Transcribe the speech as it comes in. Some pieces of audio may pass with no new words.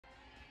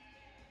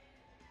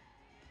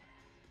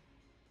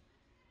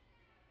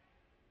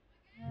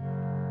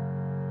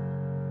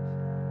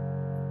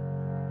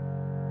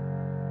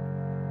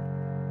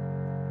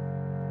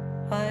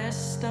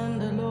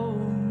stand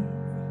alone,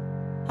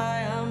 I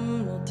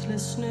am not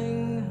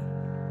listening.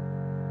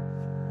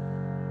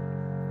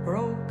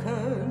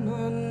 Broken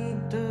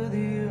under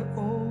the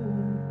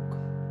oak,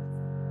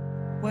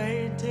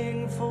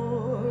 waiting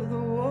for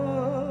the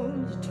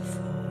world to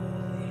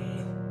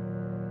fall,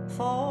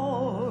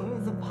 for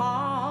the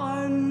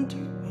pond to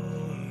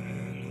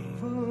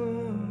boil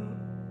over.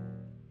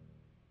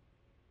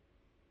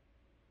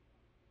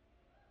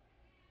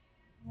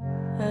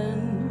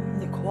 And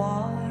the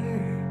quiet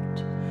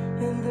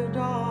in the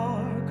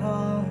dark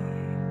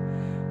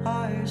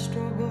I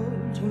struggle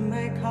to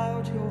make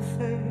out your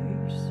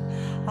face.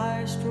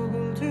 I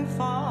struggle to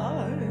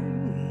find